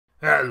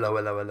Hello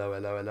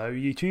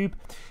YouTube.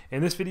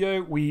 In this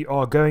video we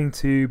are going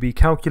to be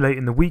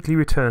calculating the weekly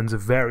returns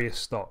of various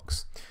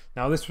stocks.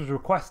 Now this was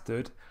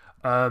requested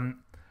and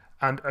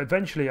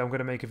eventually I'm going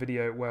to make a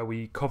video where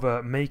we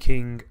cover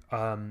making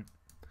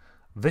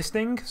this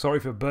thing.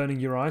 Sorry for burning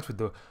your eyes with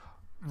the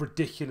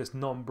ridiculous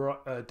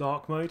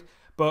dark mode,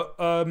 but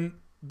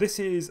this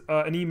is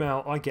an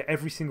email I get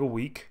every single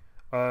week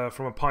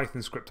from a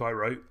Python script I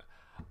wrote,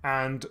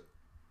 and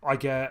I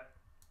get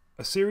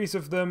a series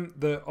of them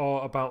that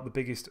are about the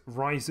biggest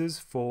rises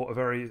for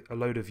a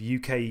load of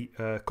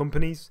UK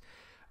companies,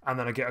 and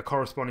then I get a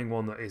corresponding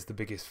one that is the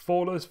biggest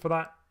fallers for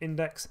that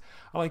index.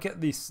 And I get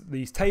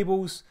these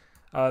tables.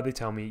 They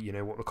tell me, you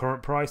know, what the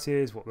current price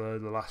is, what the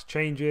last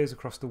change is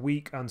across the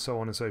week, and so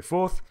on and so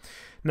forth.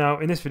 Now,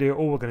 in this video,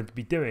 all we're going to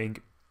be doing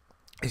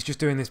is just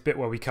doing this bit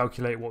where we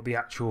calculate what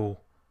the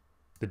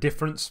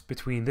difference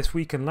between this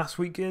week and last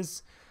week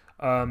is,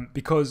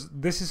 because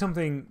this is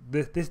something.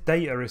 This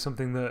data is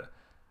something that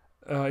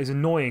is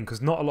annoying because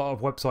not a lot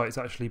of websites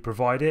actually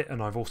provide it,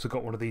 and I've also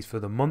got one of these for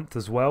the month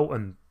as well,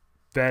 and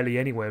barely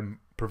anywhere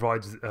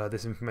provides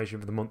this information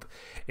for the month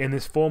in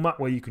this format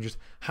where you can just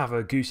have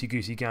a goosey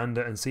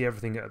gander and see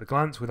everything at a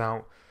glance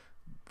without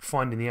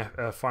finding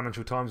the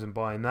Financial Times and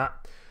buying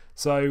that.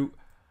 So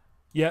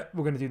yeah,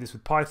 we're going to do this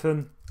with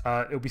Python.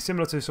 It'll be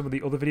similar to some of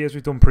the other videos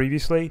we've done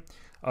previously.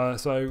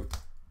 So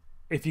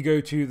if you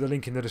go to the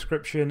link in the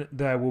description,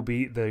 there will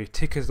be the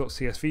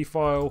tickers.csv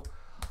file,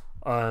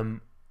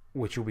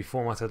 which will be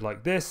formatted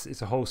like this.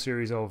 It's a whole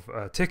series of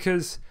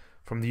tickers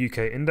from the UK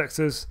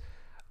indexes,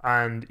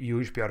 and you'll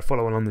just be able to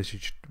follow along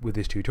with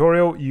this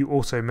tutorial. You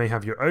also may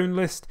have your own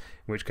list,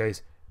 in which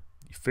case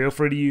feel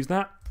free to use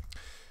that.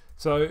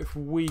 So if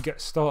we get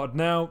started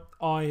now,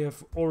 I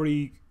have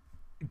already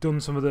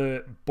done some of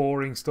the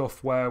boring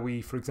stuff where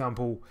we, for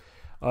example,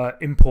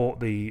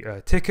 import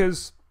the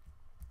tickers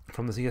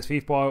from the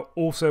CSV file.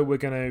 Also, we're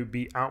going to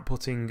be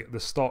outputting the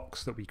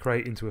stocks that we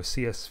create into a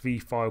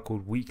CSV file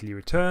called weekly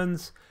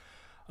returns.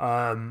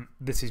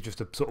 This is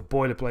just a sort of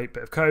boilerplate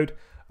bit of code.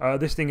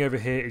 This thing over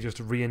here is just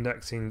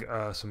re-indexing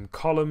some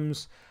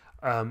columns.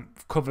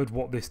 I've covered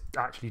what this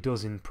actually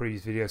does in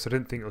previous videos, so I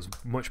didn't think there was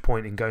much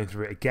point in going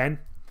through it again.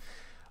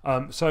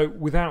 So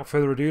without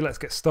further ado, let's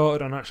get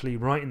started on actually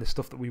writing the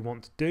stuff that we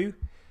want to do.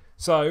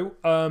 So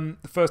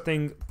the first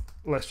thing,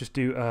 let's just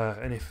do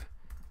an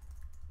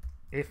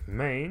if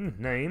main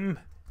name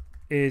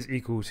is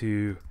equal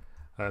to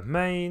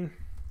main.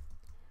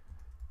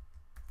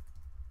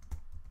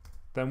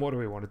 Then what do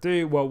we want to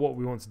do? Well, what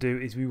we want to do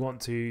is we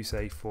want to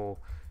say for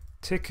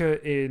ticker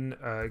in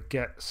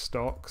get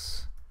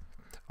stocks,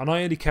 and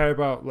I only care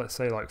about, let's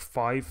say, like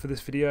 5 for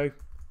this video,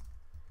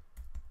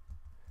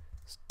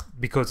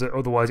 because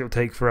otherwise it'll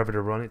take forever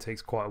to run. It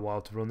takes quite a while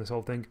to run this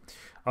whole thing.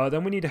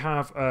 Then we need to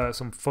have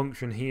some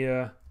function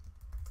here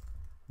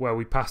where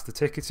we pass the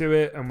ticker to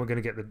it, and we're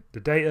going to get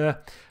the data,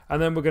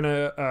 and then we're going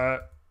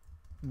to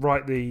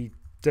write the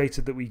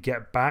data that we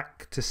get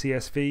back to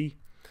CSV.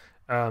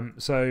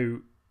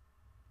 So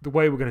the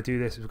way we're going to do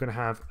this is we're going to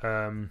have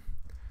an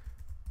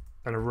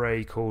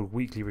array called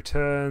weekly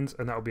returns,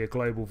 and that will be a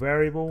global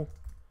variable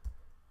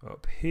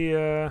up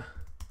here,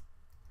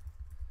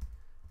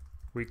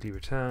 weekly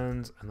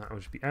returns, and that will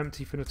just be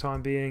empty for the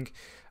time being.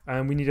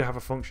 And we need to have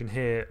a function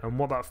here, and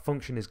what that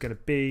function is going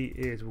to be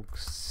is we'll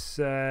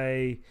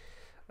say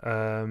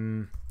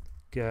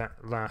get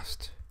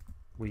last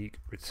week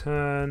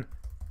return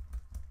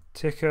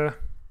ticker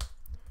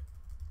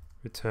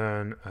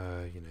return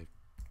you know,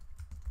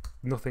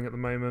 nothing at the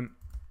moment,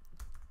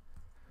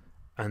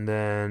 and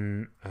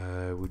then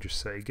we'll just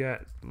say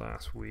get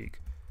last week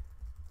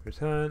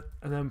return,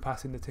 and then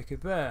passing the ticker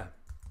there.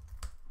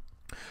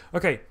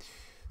 Okay,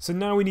 so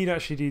now we need to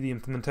actually do the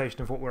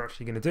implementation of what we're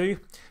actually going to do.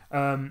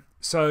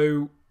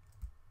 So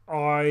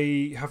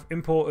I have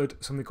imported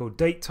something called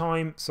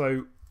datetime.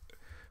 So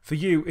for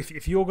you,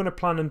 if you're going to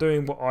plan on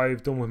doing what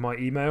I've done with my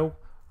email,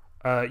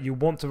 you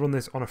want to run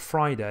this on a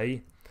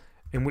Friday,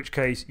 in which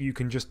case you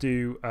can just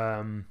do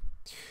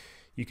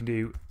you can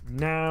do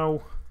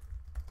now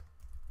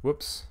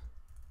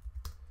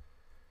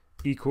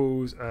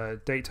equals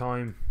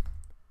datetime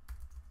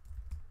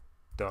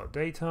dot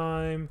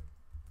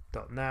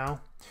now,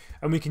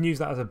 and we can use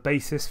that as a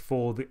basis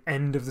for the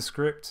end of the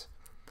script.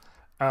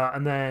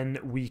 And then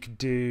we could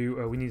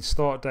do we need a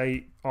start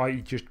date. I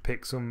just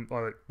pick some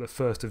like the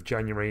 1st of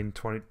January in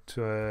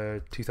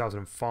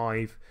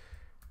 2005,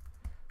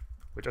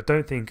 which I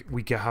don't think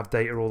we can have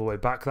data all the way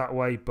back that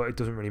way, but it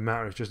doesn't really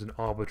matter. It's just an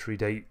arbitrary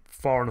date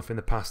far enough in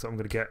the past that I'm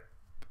going to get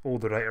all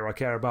the data I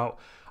care about.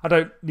 I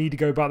don't need to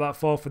go back that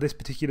far for this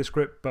particular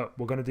script, but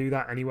we're going to do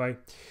that anyway.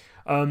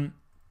 And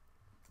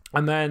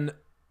then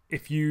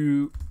if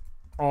you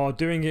are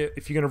doing it,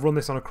 if you're going to run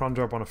this on a cron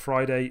job on a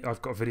Friday,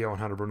 I've got a video on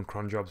how to run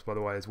cron jobs, by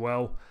the way, as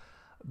well.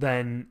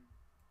 Then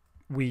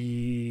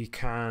we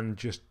can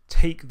just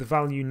take the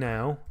value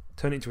now,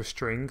 turn it into a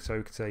string. So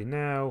we could say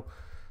now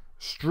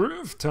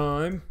struve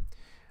time,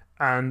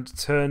 and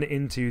turn it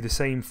into the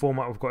same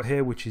format we've got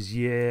here, which is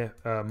year,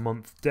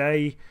 month,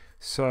 day.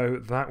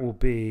 So that will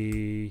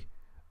be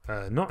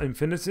not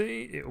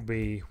infinity, it will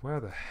be, where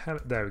the hell,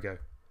 there we go.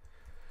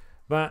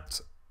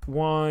 That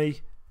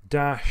y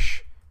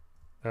dash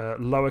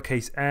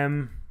lowercase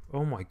m,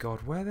 oh my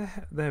god, where the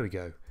hell, there we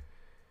go.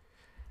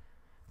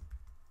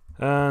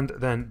 And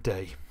then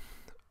day.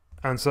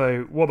 And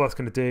so what that's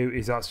going to do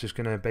is that's just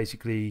going to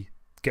basically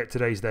get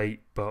today's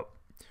date, but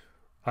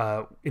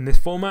in this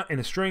format, in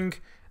a string.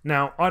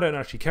 Now, I don't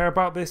actually care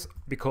about this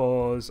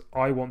because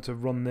I want to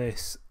run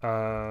this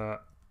for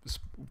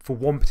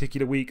one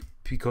particular week,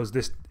 because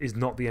this is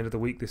not the end of the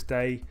week, this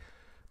day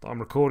that I'm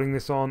recording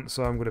this on.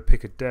 So I'm going to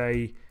pick a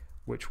day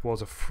which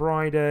was a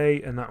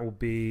Friday, and that will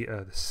be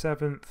the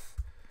 7th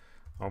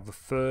of the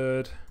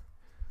 3rd,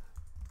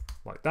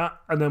 like that.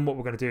 And then what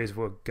we're going to do is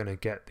we're going to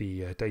get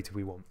the data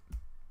we want.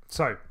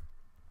 So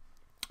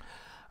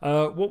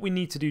what we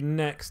need to do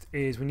next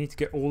is we need to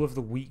get all of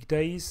the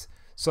weekdays.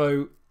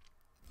 So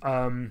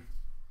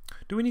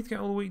do we need to get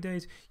all the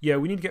weekdays? Yeah,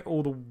 we need to get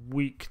all the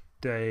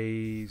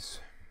weekdays.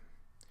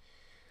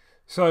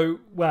 So,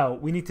 well,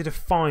 we need to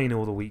define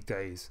all the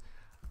weekdays.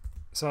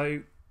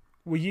 So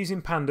we're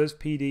using pandas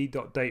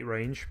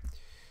pd.dateRange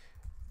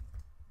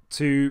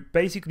to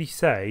basically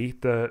say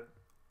that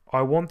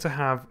I want to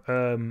have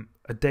a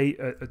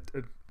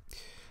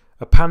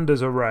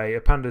pandas array,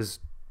 a pandas,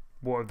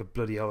 what the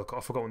bloody hell, I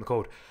forgot what they're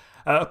called.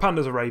 A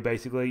pandas array,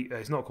 basically.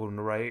 It's not called an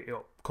array,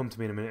 it'll come to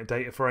me in a minute. A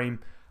data frame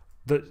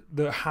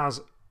that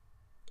has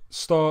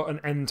start and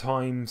end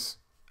times,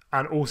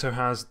 and also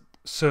has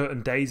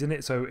certain days in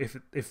it. So if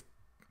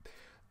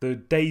the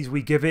days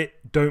we give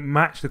it don't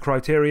match the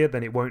criteria,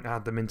 then it won't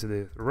add them into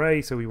the array.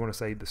 So we want to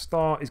say the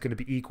start is going to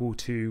be equal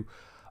to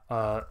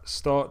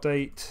start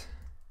date,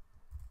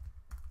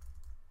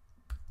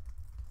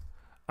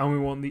 and we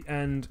want the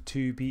end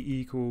to be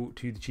equal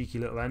to the cheeky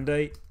little end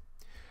date.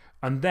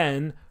 And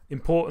then,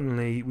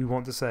 importantly, we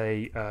want to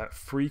say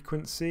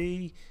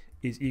frequency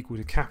is equal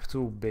to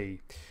capital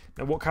B.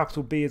 Now, what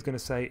capital B is going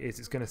to say is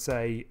it's going to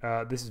say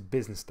this is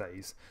business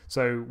days.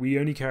 So we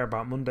only care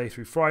about Monday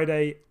through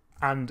Friday,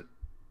 and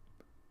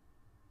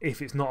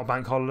if it's not a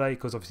bank holiday,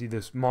 because obviously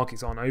the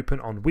markets aren't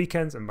open on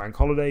weekends and bank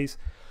holidays.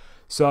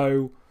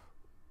 So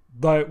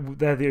they're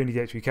the only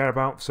dates we care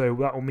about. So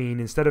that will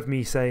mean, instead of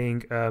me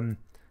saying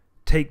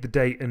take the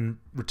date and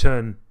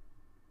return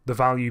the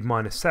value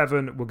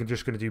 -7, we're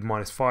just going to do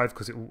 -5,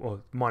 because it will,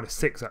 or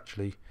 -6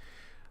 actually,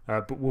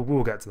 but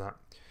we'll get to that.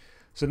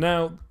 So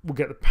now we'll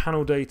get the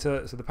panel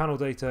data. So the panel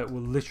data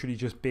will literally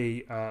just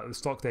be the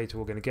stock data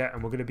we're going to get,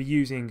 and we're going to be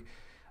using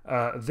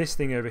this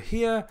thing over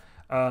here,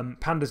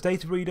 Pandas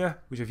Data Reader,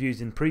 which I've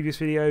used in previous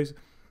videos.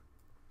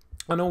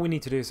 And all we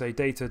need to do is say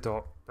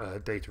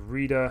data.data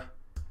reader,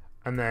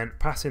 and then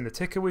pass in the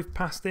ticker we've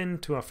passed in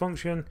to our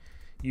function.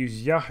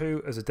 Use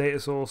Yahoo as a data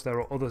source. There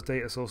are other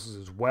data sources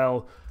as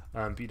well,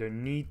 but you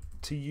don't need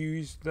to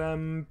use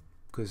them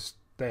because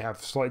they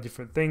have slightly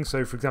different things.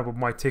 So for example,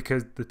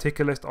 the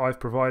ticker list I've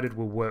provided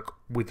will work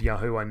with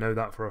Yahoo. I know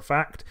that for a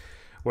fact,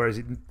 whereas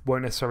it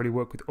won't necessarily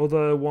work with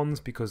other ones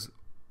because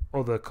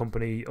other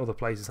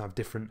places have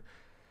different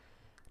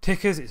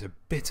tickers. It's a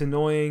bit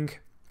annoying.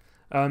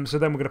 So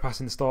then we're going to pass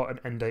in the start and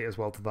end date as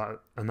well to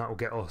that, and that will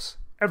get us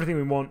everything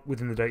we want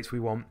within the dates we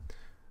want.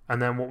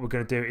 And then what we're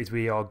going to do is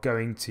we are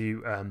going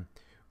to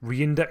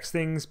re-index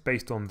things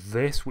based on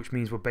this, which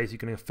means we're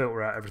basically going to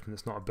filter out everything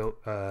that's not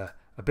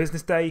a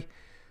business day.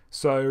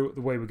 So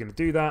the way we're going to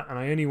do that, and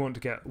I only want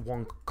to get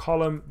one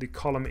column. The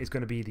column is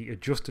going to be the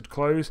adjusted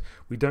close.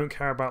 We don't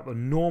care about the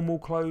normal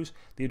close.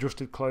 The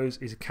adjusted close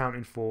is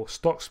accounting for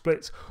stock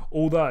splits,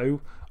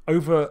 although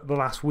over the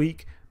last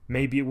week,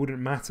 maybe it wouldn't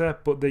matter,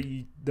 but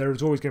there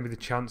is always going to be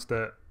the chance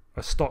that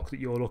a stock that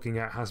you're looking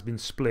at has been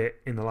split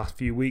in the last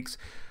few weeks.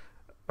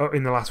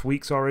 In the last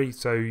week, sorry,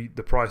 so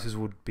the prices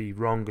would be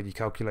wrong and your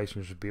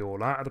calculations would be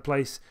all out of the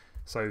place.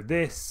 So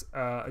this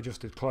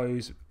adjusted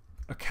close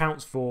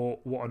accounts for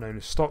what are known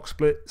as stock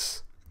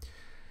splits,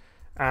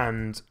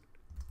 and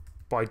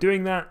by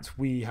doing that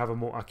we have a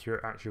more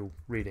accurate actual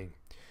reading.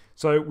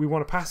 So we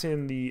want to pass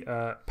in the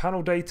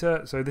panel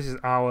data. So this is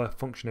our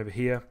function over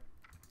here.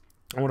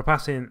 I want to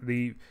pass in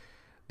the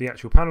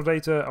actual panel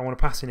data. I want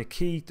to pass in a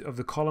key of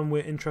the column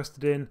we're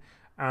interested in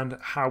and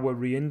how we're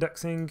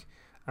re-indexing.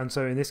 And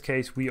so in this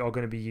case, we are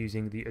going to be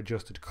using the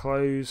adjusted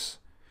close,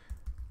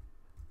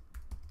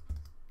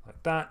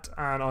 like that.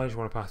 And I just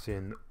want to pass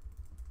in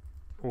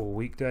all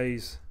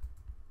weekdays.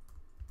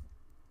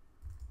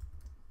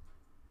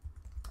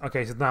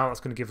 Okay, so now that's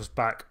going to give us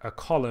back a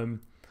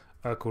column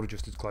called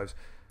adjusted close.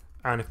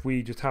 And if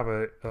we just have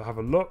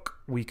a look,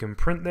 we can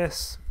print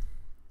this.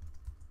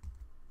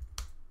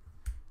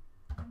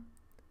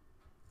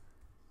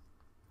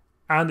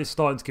 And it's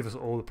starting to give us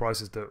all the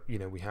prices that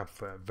we have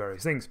for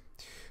various things.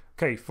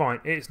 Okay, fine.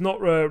 It's not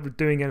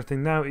doing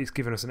anything now. It's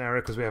given us an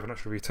error because we haven't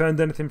actually returned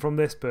anything from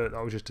this, but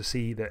that was just to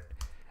see that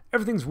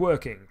everything's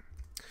working.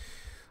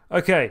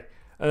 Okay,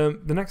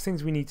 the next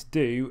things we need to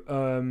do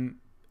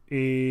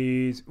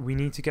is we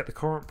need to get the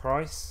current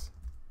price.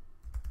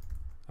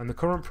 And the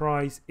current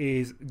price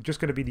is just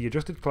going to be the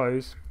adjusted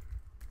close.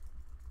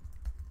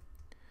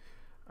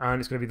 And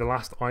it's going to be the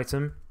last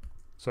item,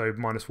 so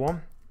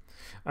 -1.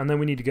 And then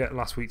we need to get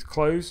last week's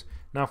close.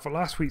 Now for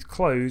last week's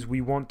close,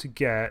 we want to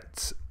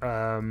get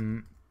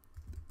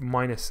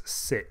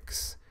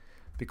 -6,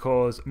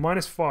 because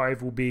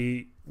 -5 will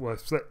be, well,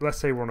 let's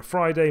say we're on a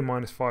Friday,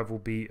 -5 will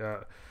be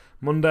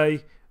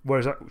Monday,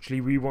 whereas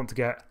actually we want to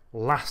get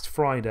last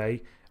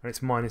Friday, and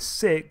it's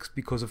 -6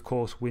 because of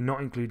course we're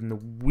not including the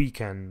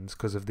weekends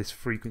because of this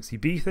frequency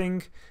B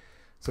thing.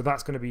 So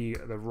that's going to be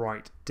the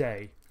right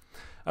day.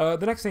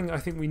 The next thing I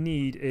think we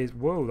need is,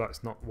 whoa,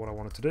 that's not what I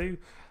wanted to do.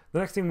 The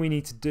next thing we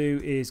need to do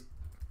is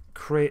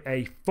create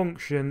a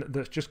function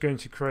that's just going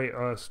to create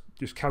us,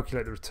 just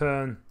calculate the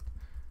return.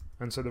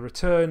 And so the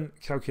return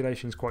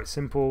calculation is quite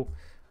simple.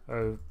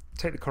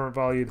 Take the current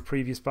value, the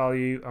previous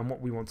value, and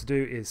what we want to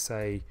do is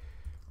say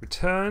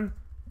return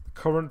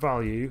current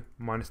value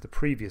minus the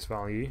previous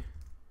value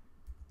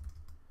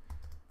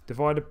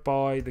divided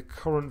by the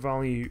current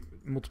value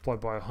multiplied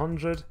by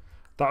 100.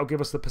 That'll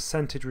give us the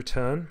percentage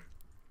return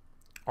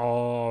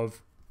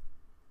of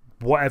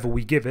whatever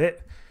we give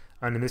it,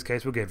 and in this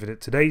case we'll give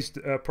it today's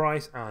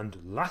price and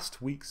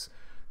last week's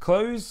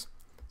close,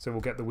 so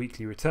we'll get the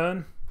weekly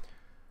return.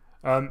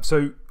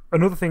 So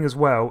another thing as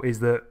well is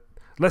that,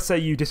 let's say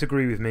you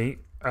disagree with me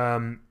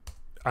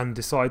and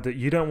decide that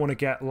you don't want to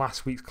get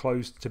last week's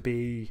close to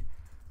be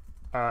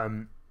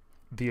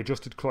the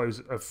adjusted close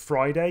of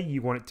Friday,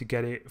 you want it to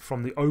get it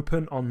from the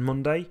open on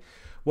Monday.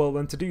 Well,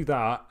 then to do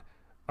that,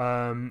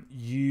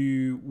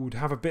 you would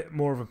have a bit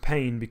more of a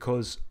pain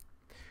because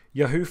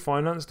Yahoo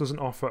Finance doesn't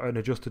offer an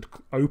adjusted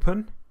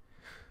open.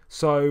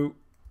 So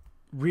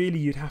really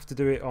you'd have to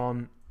do it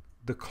on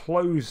the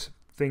close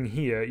thing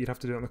here. You'd have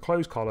to do it on the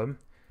close column.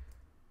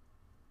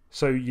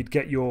 So you'd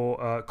get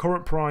your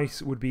current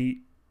price would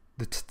be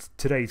the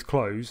today's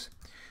close,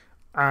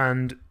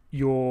 and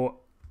your,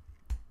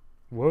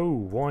 whoa,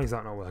 why is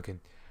that not working?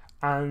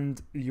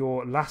 And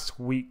your last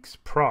week's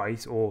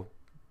price, or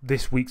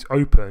this week's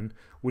open,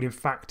 would in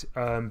fact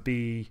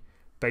be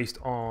based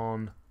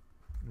on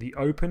the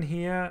open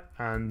here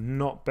and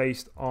not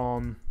based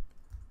on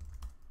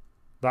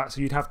that.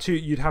 So you'd have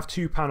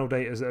two panel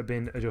datas that have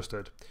been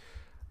adjusted,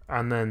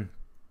 and then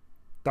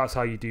that's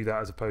how you do that,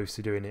 as opposed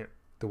to doing it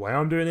the way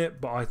I'm doing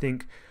it. But I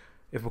think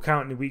if we're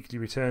counting the weekly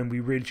return, we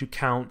really should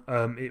count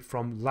it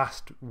from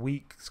last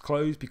week's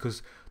close,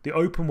 because the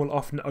open will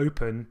often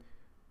open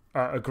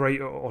at a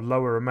greater or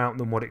lower amount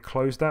than what it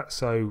closed at.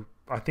 So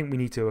I think we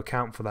need to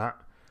account for that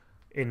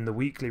in the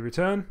weekly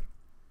return.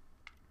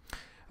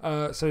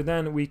 So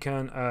then we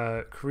can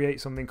create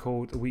something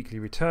called the weekly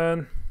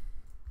return,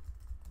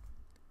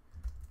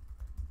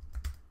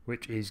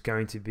 which is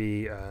going to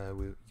be,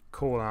 we'll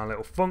call our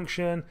little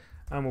function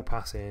and we'll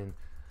pass in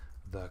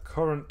the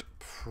current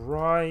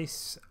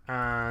price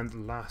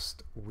and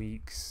last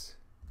week's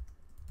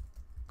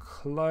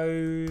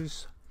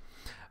close.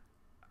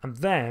 And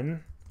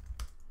then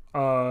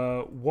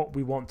what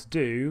we want to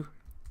do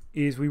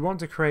is we want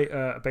to create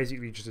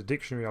basically just a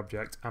dictionary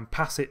object and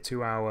pass it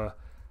to our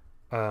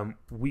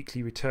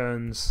weekly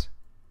returns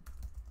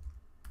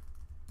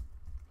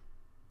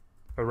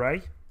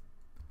array.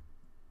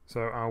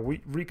 So our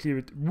weekly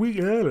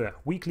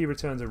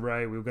returns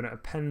array, we're going to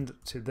append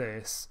to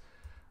this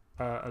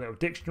a little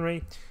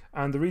dictionary.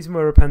 And the reason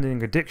we're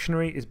appending a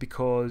dictionary is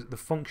because the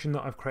function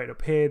that I've created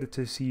up here, the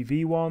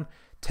toCV one,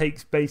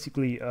 takes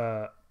basically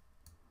an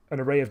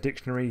array of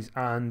dictionaries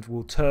and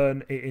will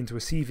turn it into a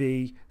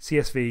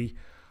CSV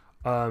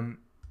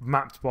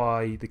mapped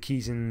by the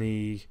keys in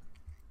the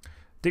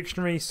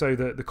dictionary, so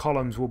that the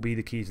columns will be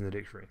the keys in the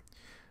dictionary.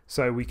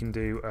 So we can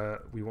do,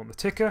 we want the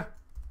ticker,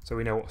 so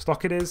we know what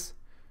stock it is.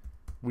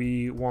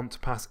 We want to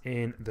pass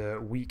in the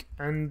week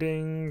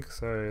ending,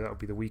 so that would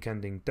be the week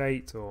ending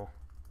date, or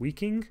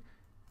week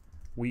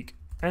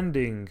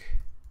ending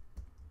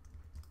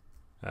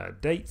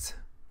date.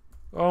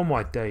 Oh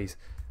my days.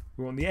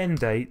 We want the end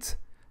date.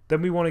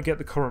 Then we want to get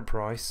the current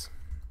price,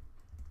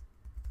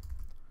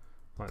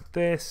 like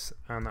this,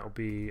 and that will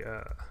be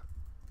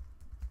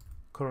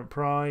current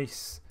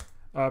price.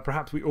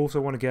 Perhaps we also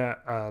want to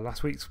get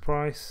last week's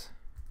price,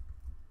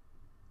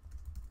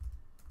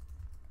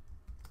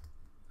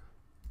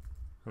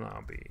 and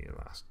that'll be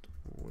last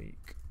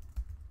week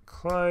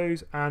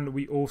close. And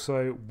we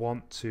also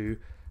want to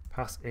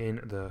pass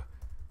in the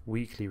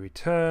weekly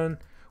return,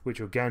 which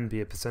will again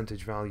be a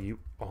percentage value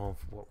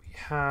of what we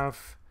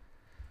have.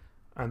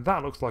 And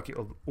that looks like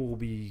it'll all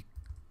be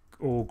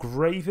all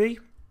gravy.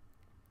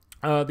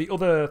 The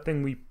other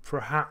thing we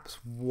perhaps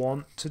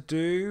want to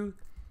do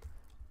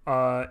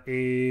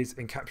is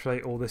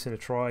encapsulate all this in a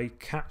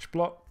try-catch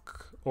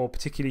block, or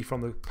particularly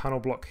from the panel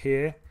block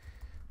here.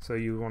 So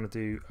you want to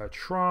do a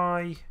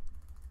try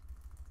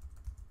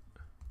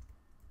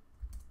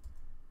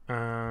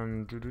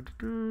and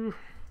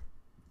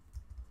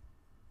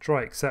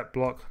try except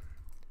block,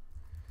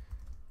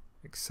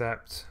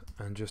 except,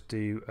 and just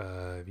do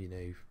you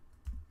know,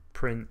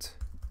 print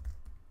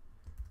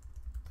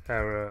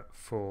error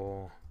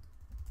for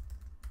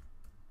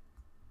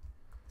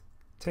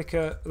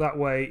ticker. That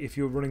way, if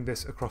you're running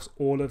this across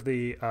all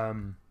the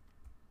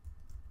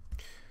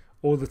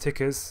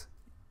tickers,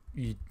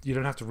 you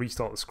don't have to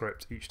restart the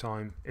script each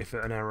time. If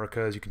an error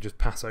occurs, you can just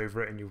pass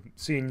over it, and you'll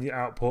see in the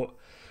output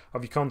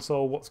of your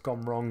console what's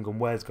gone wrong and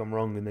where's gone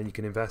wrong, and then you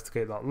can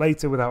investigate that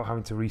later without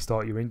having to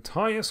restart your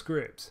entire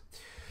script.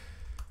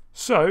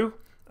 So,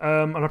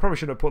 and I probably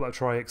shouldn't have put that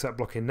try except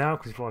block in now,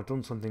 because if I've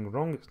done something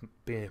wrong, it's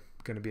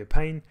going to be a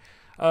pain.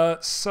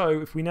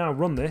 So if we now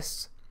run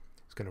this,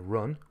 it's going to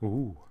run.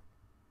 Ooh.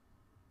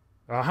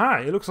 Aha,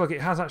 it looks like it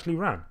has actually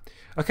ran.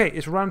 Okay,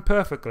 it's ran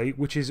perfectly,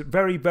 which is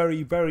very,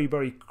 very, very,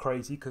 very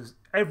crazy, because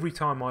every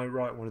time I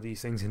write one of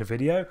these things in a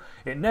video,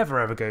 it never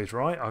ever goes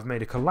right. I've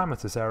made a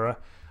calamitous error.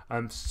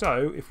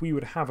 So if we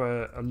would have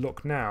a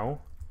look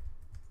now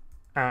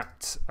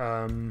at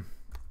the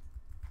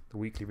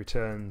weekly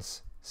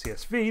returns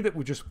CSV that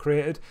we just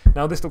created.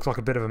 Now this looks like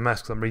a bit of a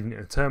mess because I'm reading it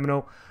in a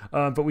terminal,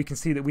 but we can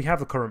see that we have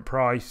the current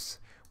price,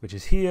 which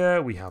is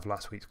here. We have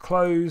last week's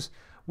close.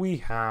 We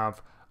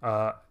have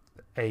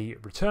a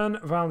return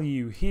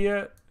value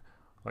here,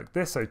 like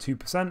this, so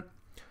 2%.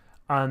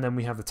 And then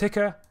we have the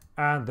ticker,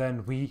 and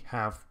then we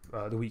have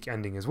the week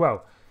ending as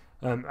well.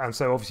 And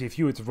so obviously if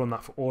you were to run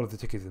that for all of the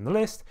tickers in the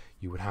list,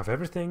 you would have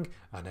everything,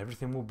 and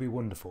everything will be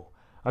wonderful.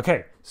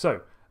 Okay,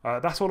 so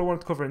that's all I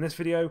wanted to cover in this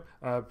video.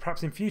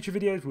 Perhaps in future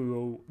videos we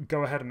will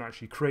go ahead and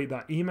actually create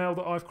that email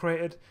that I've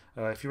created.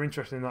 If you're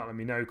interested in that, let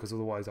me know, because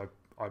otherwise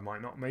I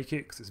might not make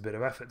it, because it's a bit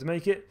of effort to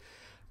make it.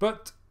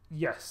 But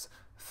yes,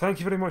 thank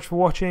you very much for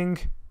watching.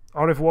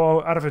 Au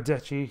revoir,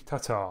 arrivederci,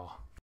 ta-ta.